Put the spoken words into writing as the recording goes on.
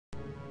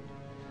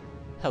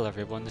Hello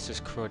everyone, this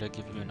is Crota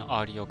giving you an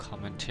audio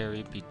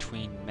commentary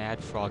between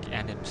Madfrog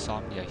and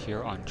Insomnia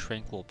here on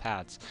Tranquil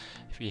Paths.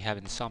 We have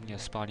Insomnia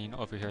spawning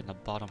over here in the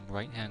bottom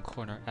right hand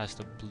corner as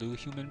the blue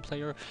human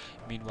player.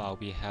 Meanwhile,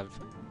 we have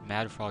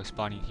Madfrog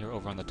spawning here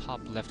over on the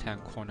top left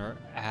hand corner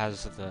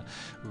as the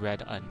red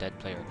undead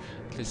player.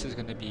 This is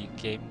going to be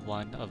game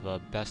 1 of a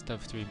best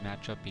of 3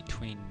 matchup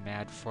between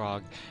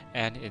Madfrog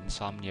and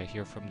Insomnia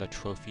here from the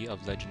Trophy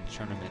of Legends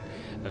tournament.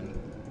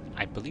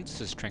 I believe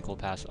this is Tranquil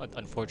Paths.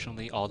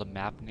 Unfortunately, all the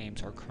map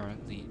names are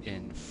currently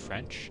in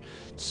French,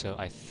 so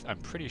I'm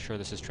pretty sure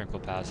this is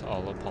Tranquil Paths.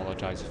 I'll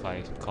apologize if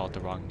I called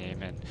the wrong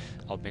name, and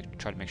I'll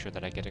try to make sure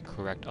that I get it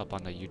correct up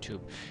on the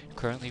YouTube.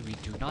 Currently, we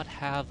do not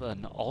have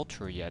an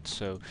altar yet,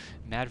 so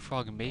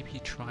Madfrog may be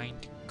trying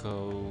to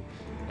go,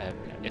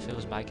 if it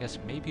was my guess,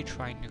 maybe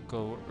trying to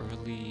go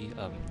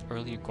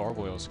early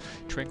gargoyles.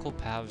 Tranquil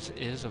Paths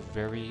is a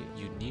very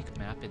unique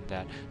map in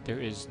that there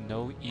is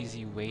no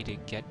easy way to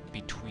get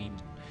between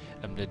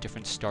the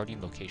different starting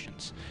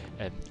locations.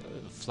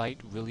 Flight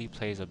really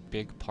plays a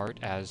big part,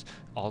 as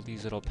all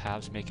these little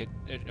paths make it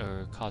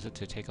or cause it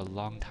to take a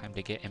long time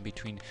to get in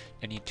between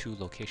any two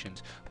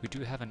locations. We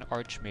do have an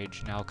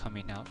Archmage now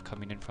coming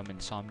in from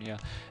Insomnia,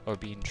 or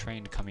being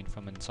trained coming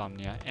from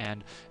Insomnia,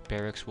 and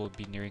Barracks will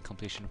be nearing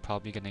completion,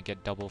 probably going to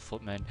get double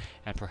footmen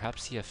and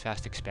perhaps see a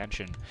fast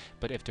expansion.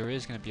 But if there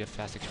is going to be a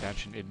fast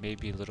expansion, it may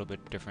be a little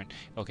bit different.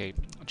 Okay,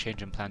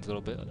 change in plans a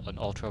little bit. An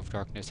Altar of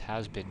Darkness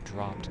has been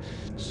dropped,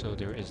 so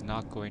there is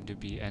not going to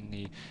be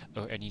any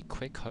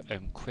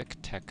quick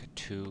tech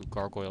to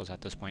gargoyles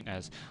at this point,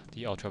 as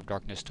the Altar of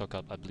Darkness took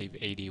up, I believe,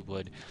 80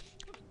 wood.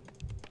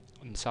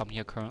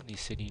 Insomnia currently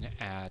sitting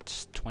at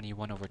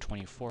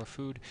 21/24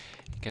 food.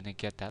 Gonna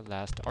get that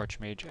last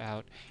Archmage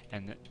out,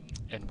 and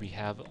we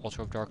have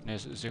Altar of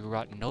Darkness,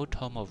 Ziggurat, no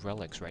Tome of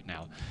Relics right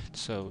now.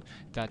 So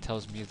that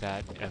tells me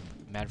that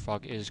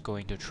Madfrog is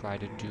going to try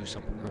to do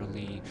some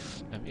early,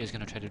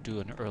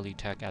 an early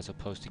tech as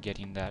opposed to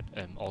getting that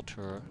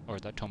Altar or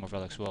that Tome of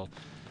Relics. Well,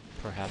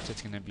 perhaps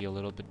it's going to be a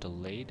little bit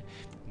delayed.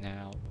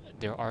 Now,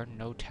 there are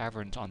no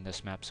taverns on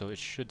this map, so it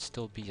should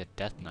still be a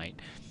Death Knight,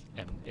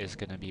 is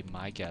going to be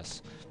my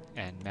guess.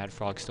 And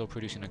Madfrog still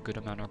producing a good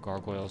amount of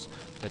gargoyles.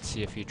 Let's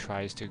see if he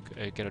tries to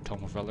get a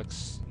Tome of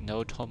Relics.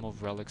 No Tome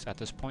of Relics at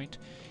this point.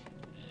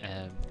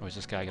 Or is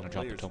this guy going to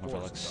drop the Tome of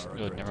Relics?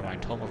 Oh, never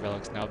mind. Tome of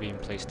Relics now being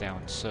placed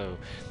down, so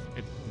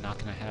it's not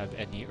going to have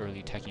any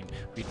early teching.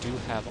 We do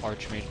have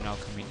Archmage now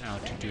coming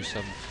out to do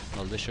some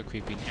militia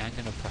creeping and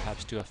going to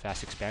perhaps do a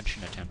fast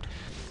expansion attempt.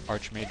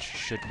 Archmage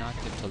should not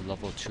get to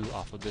level 2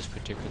 off of this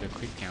particular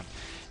creep camp,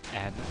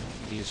 and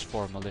these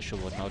 4 militia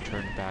will now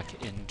turn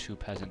back into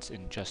peasants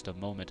in just a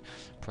moment.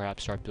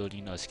 Perhaps start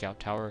building a scout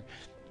tower.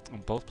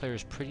 Both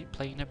players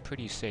playing it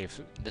pretty safe.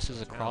 This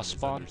is a cross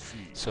spawn,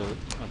 so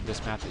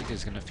this map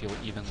is going to feel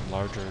even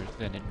larger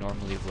than it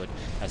normally would,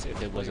 as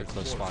if it was a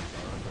close spawn.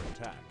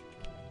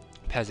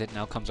 Peasant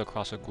now comes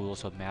across a ghoul,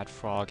 so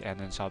Madfrog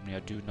and Insomnia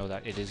do know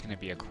that it is going to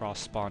be a cross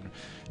spawn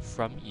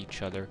from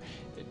each other.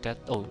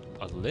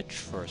 A Lich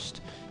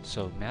first.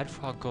 So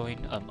Madfrog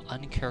going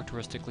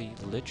uncharacteristically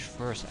Lich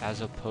first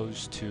as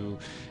opposed to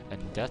a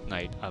Death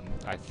Knight.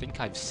 I think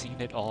I've seen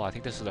it all. I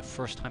think this is the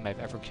first time I've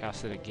ever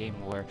casted a game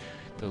where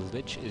the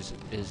Lich is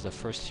the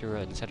first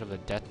hero instead of a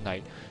Death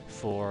Knight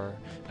for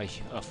an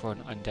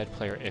undead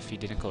player if he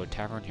didn't go a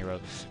Tavern hero.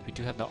 We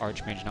do have the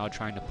Archmage now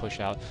trying to push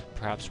out,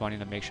 perhaps wanting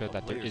to make sure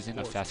that there isn't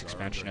a fast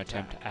expansion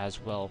attempt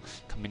as well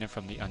coming in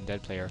from the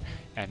undead player,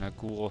 and a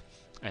ghoul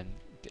and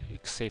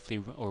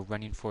safely or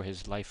running for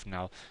his life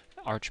now.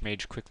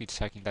 Archmage quickly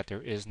checking that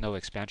there is no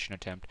expansion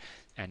attempt,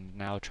 and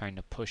now trying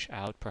to push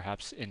out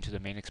perhaps into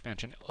the main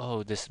expansion.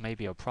 Oh, this may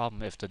be a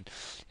problem if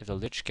the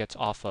Lich gets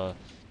off a...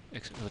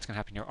 What's going to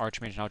happen here?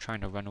 Archmage now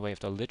trying to run away. If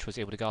the Lich was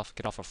able to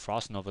get off a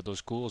Frost Nova, those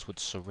ghouls would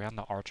surround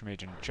the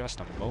Archmage in just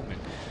a moment.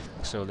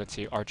 So let's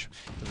see,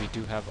 we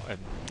do have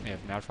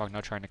Madfrog now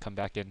trying to come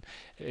back in.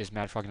 Is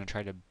Madfrog going to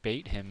try to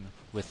bait him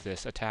with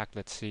this attack?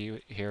 Let's see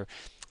here.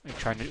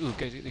 Trying to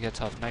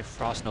gets off Knife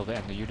Frost Nova,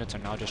 and the units are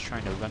now just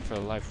trying to run for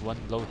their life. One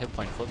low hit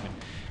point footman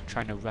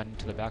trying to run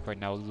to the back right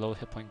now. Low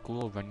hit point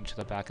ghoul running to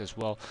the back as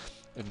well.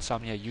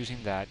 Insomnia using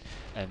that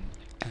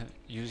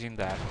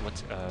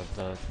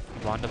the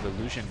Wand of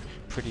Illusion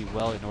pretty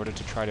well in order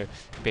to try to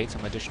bait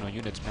some additional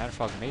units.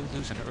 Madfrog may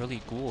lose an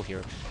early ghoul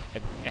here,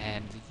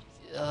 and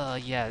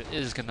yeah, it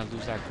is gonna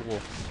lose that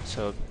ghoul.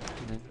 So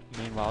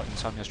meanwhile,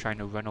 Insomnia's trying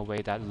to run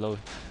away that low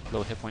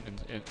hit point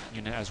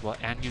unit as well,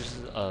 and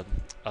uses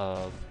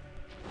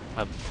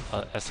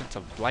Essence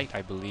of Blight,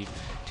 I believe,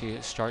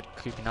 to start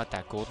creeping out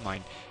that gold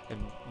mine. And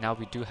now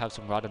we do have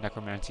some Rod of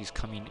Necromancies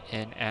coming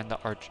in, and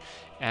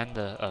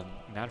the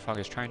Madfrog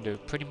is trying to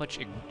pretty much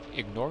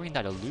ignoring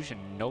that illusion,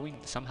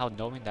 somehow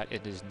knowing that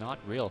it is not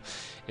real.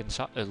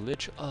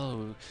 Lich,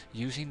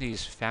 using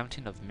these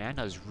Fountain of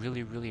Mana is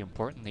really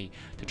importantly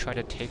to try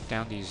to take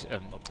down these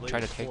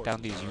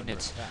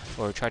units,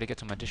 or try to get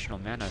some additional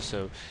mana.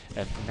 So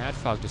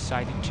Madfrog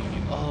deciding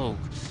to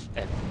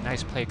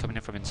nice play coming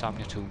in from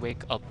Insomnia to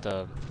wake up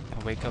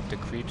wake up the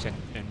creeps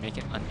and make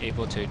it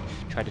unable to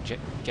try to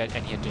get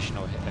any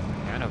additional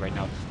mana right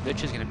now.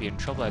 Lich is going to be in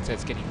trouble as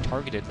it's getting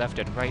targeted left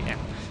and right, and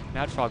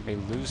Madfrog may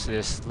lose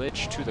this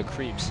Lich to the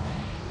creeps.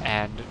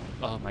 And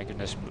oh my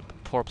goodness,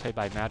 poor play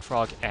by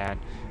Madfrog, and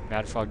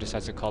Madfrog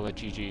decides to call it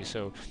GG.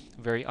 So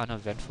very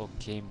uneventful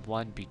game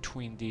 1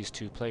 between these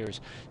two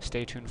players.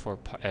 Stay tuned for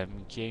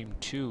game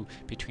 2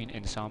 between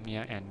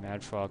Insomnia and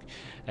Madfrog.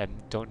 And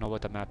don't know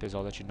what the map is,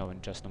 I'll let you know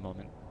in just a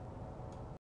moment.